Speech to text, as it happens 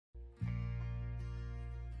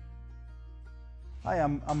Hi,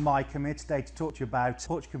 I'm Mike. I'm here today to talk to you about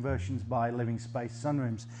porch conversions by living space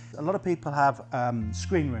sunrooms. A lot of people have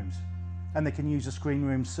screen rooms, and they can use a screen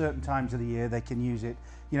room certain times of the year. They can use it,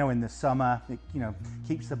 in the summer. It,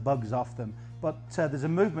 keeps the bugs off them. But there's a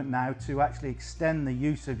movement now to actually extend the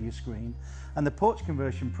use of your screen, and the porch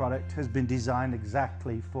conversion product has been designed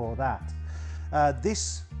exactly for that.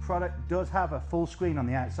 This product does have a full screen on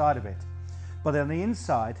the outside of it, but on the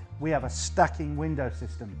inside we have a stacking window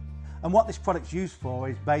system. And what this product's used for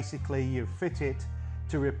is basically you fit it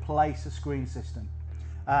to replace a screen system.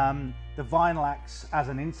 The vinyl acts as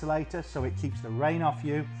an insulator, so it keeps the rain off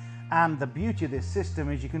you. And the beauty of this system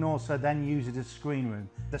is you can also then use it as a screen room.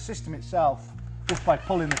 The system itself, just by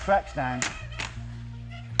pulling the tracks down,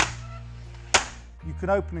 you can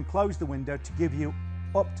open and close the window to give you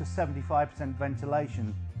up to 75%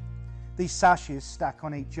 ventilation. These sashes stack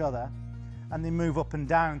on each other and they move up and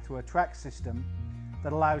down through a track system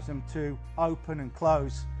that allows them to open and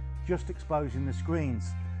close, just exposing the screens.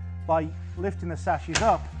 By lifting the sashes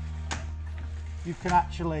up, you can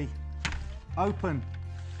actually open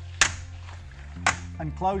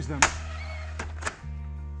and close them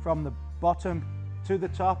from the bottom to the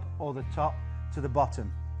top or the top to the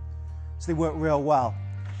bottom. So they work real well.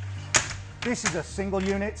 This is a single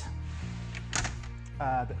unit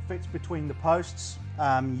that fits between the posts.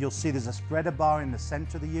 You'll see there's a spreader bar in the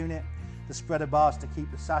center of the unit. The spreader bars to keep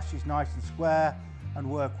the sashes nice and square and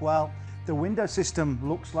work well. The window system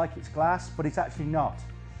looks like it's glass, but it's actually not.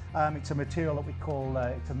 It's a material that we call,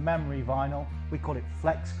 it's a memory vinyl. We call it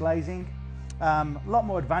flex glazing. A lot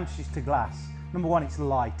more advantages to glass. Number one, it's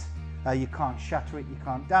light. You can't shatter it, you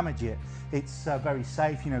can't damage it. It's very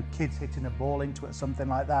safe, kids hitting a ball into it or something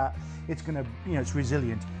like that. It's gonna, it's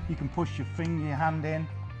resilient. You can push your hand in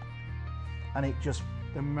and it just,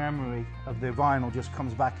 the memory of the vinyl just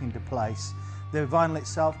comes back into place. The vinyl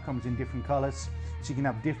itself comes in different colors, so you can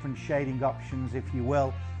have different shading options, if you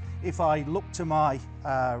will. If I look to my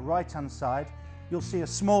right-hand side, you'll see a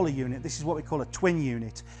smaller unit. This is what we call a twin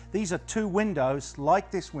unit. These are two windows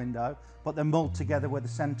like this window, but they're mulled together with a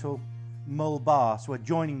central mull bar, so a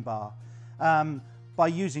joining bar. By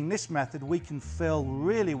using this method, we can fill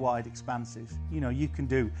really wide expanses. You can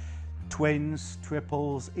do twins,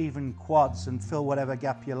 triples, even quads, and fill whatever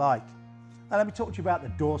gap you like. Now let me talk to you about the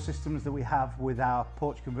door systems that we have with our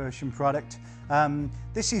porch conversion product.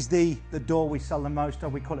 This is the door we sell the most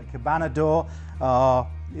of. We call it cabana door.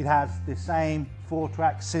 It has the same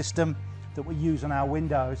 4-track system that we use on our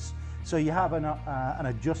windows. So you have an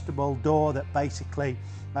adjustable door that basically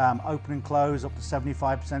open and close up to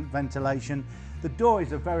 75% ventilation. The door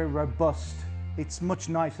is a very robust, it's much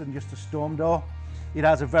nicer than just a storm door. It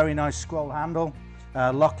has a very nice scroll handle,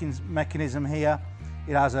 locking mechanism here.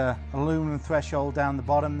 It has an aluminum threshold down the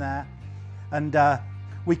bottom there. And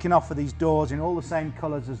we can offer these doors in all the same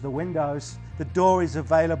colors as the windows. The door is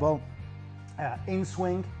available in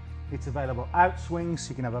swing. It's available out swing,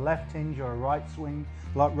 so you can have a left hinge or a right swing,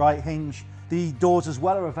 right hinge. The doors as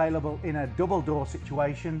well are available in a double door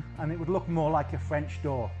situation, and it would look more like a French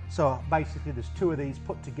door. So basically there's two of these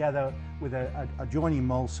put together with a joining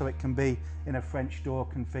mull, so it can be in a French door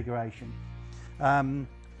configuration.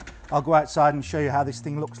 I'll go outside and show you how this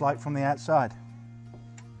thing looks like from the outside.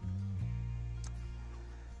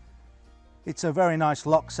 It's a very nice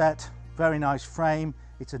lock set, very nice frame.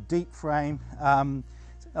 It's a deep frame.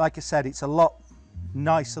 Like I said, it's a lot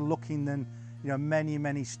nicer looking than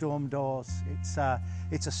many storm doors. It's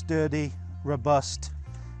a sturdy, robust,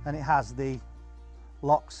 and it has the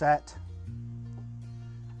lock set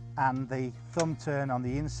and the thumb turn on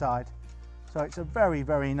the inside. So it's a very,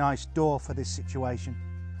 very nice door for this situation.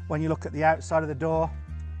 When you look at the outside of the door,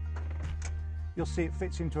 you'll see it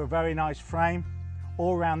fits into a very nice frame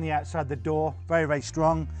all around the outside of the door. Very, very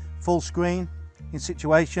strong, full screen in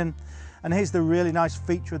situation. And here's the really nice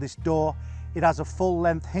feature of this door. It has a full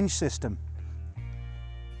length hinge system.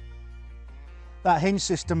 That hinge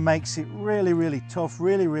system makes it really, really tough,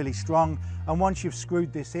 really, really strong. And once you've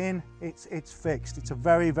screwed this in, it's fixed. It's a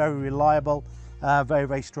very, very reliable, very,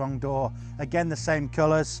 very strong door. Again, the same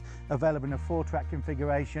colors, available in a 4-track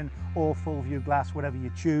configuration or full view glass, whatever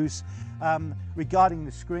you choose. Regarding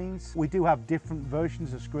the screens, we do have different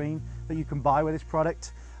versions of screen that you can buy with this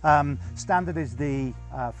product. Standard is the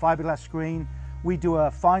fiberglass screen. We do a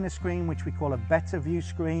finer screen, which we call a better view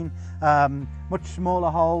screen, much smaller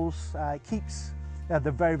holes, keeps the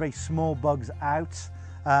very, very small bugs out.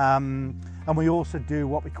 And we also do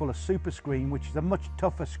what we call a super screen, which is a much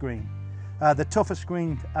tougher screen. The tougher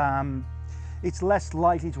screen, it's less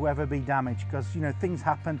likely to ever be damaged because things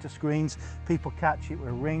happen to screens. People catch it with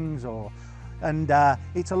rings or and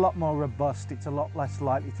it's a lot more robust, it's a lot less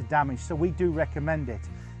likely to damage, so we do recommend it.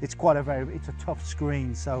 It's a tough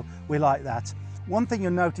screen, so we like that. One thing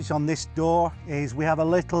you'll notice on this door is we have a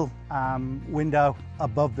little window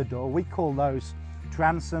above the door. We call those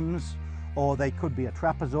transoms, or they could be a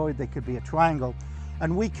trapezoid, they could be a triangle,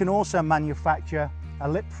 and we can also manufacture a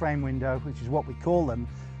lip frame window, which is what we call them,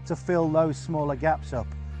 to fill those smaller gaps up.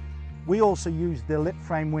 We also use the lip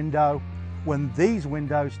frame window when these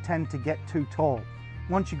windows tend to get too tall.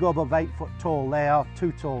 Once you go above 8 foot tall, they are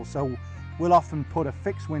too tall, so we'll often put a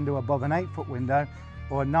fixed window above an 8 foot window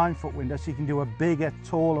or a 9 foot window, so you can do a bigger,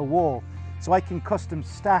 taller wall. So I can custom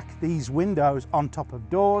stack these windows on top of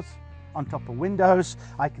doors, on top of windows.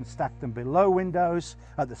 I can stack them below windows,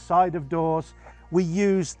 at the side of doors. We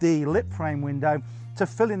use the lip frame window to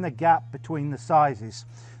fill in the gap between the sizes.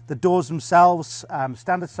 The doors themselves,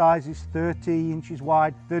 standard sizes, 30 inches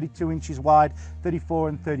wide, 32 inches wide, 34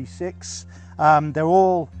 and 36. They're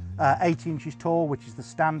all 80 inches tall, which is the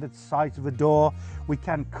standard size of a door. We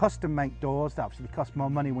can custom make doors. That obviously costs more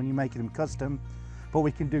money when you're making them custom, but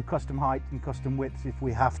we can do custom height and custom widths if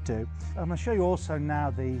we have to. I'm going to show you also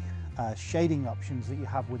now the shading options that you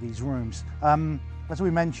have with these rooms. As we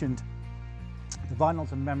mentioned, the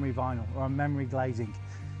vinyl's a memory vinyl, or a memory glazing.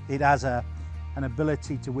 It has an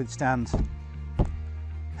ability to withstand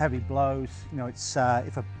heavy blows. You know, it's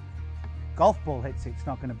if a golf ball hits it, it's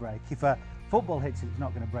not going to break. If a football hits it, it's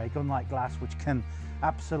not going to break, unlike glass, which can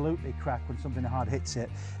absolutely crack when something hard hits it.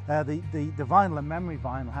 The vinyl and memory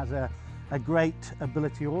vinyl has a great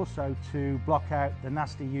ability also to block out the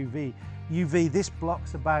nasty UV. This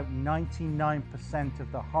blocks about 99%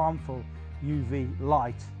 of the harmful UV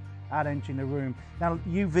light at entering the room. Now,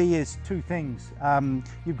 UV is two things.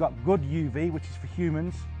 You've got good UV, which is for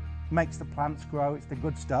humans, makes the plants grow, it's the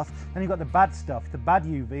good stuff. And you've got the bad stuff. The bad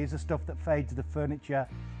UV is the stuff that fades the furniture,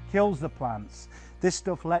 kills the plants. This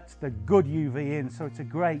stuff lets the good UV in, so it's a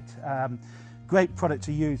great product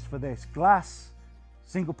to use for this. Glass,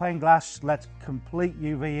 single pane glass, lets complete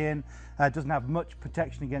UV in, doesn't have much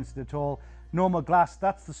protection against it at all. Normal glass,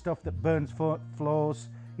 that's the stuff that burns floors,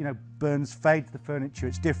 you know, fades the furniture,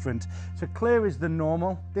 it's different. So clear is the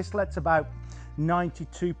normal. This lets about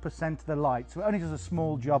 92% of the light, so it only does a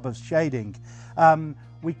small job of shading.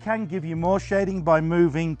 We can give you more shading by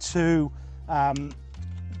moving to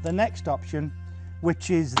the next option, which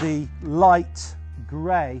is the light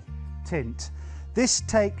grey tint. This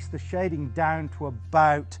takes the shading down to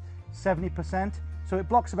about 70%, so it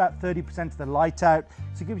blocks about 30% of the light out,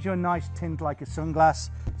 so it gives you a nice tint like a sunglass.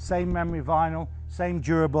 Same memory vinyl, same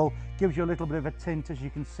durable, gives you a little bit of a tint, as you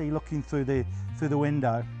can see looking through the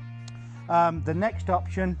window. The next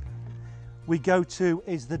option we go to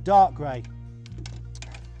is the dark grey.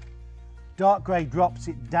 Dark grey drops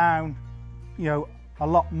it down, you know, a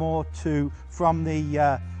lot more from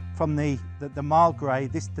the mild grey.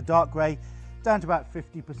 The dark grey down to about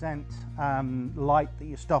 50% light that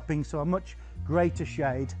you're stopping, so a much greater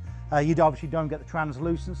shade. You obviously don't get the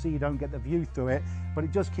translucency, you don't get the view through it, but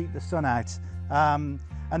it does keep the sun out. And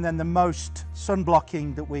then the most sun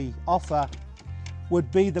blocking that we offer would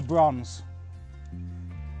be the bronze.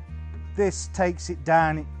 This takes it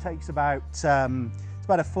down. It takes about it's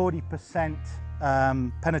about a 40%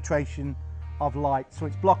 penetration of light, so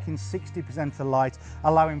it's blocking 60% of the light,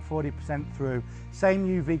 allowing 40% through. Same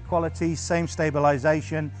UV quality, same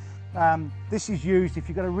stabilization. This is used if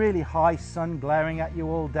you've got a really high sun glaring at you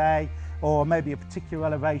all day, or maybe a particular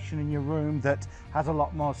elevation in your room that has a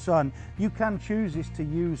lot more sun. You can choose this to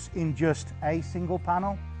use in just a single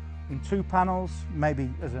panel, in 2 panels,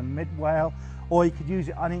 maybe as a mid-wall, or you could use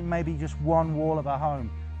it on maybe just one wall of a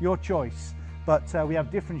home. Your choice, but we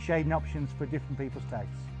have different shading options for different people's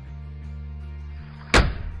tastes.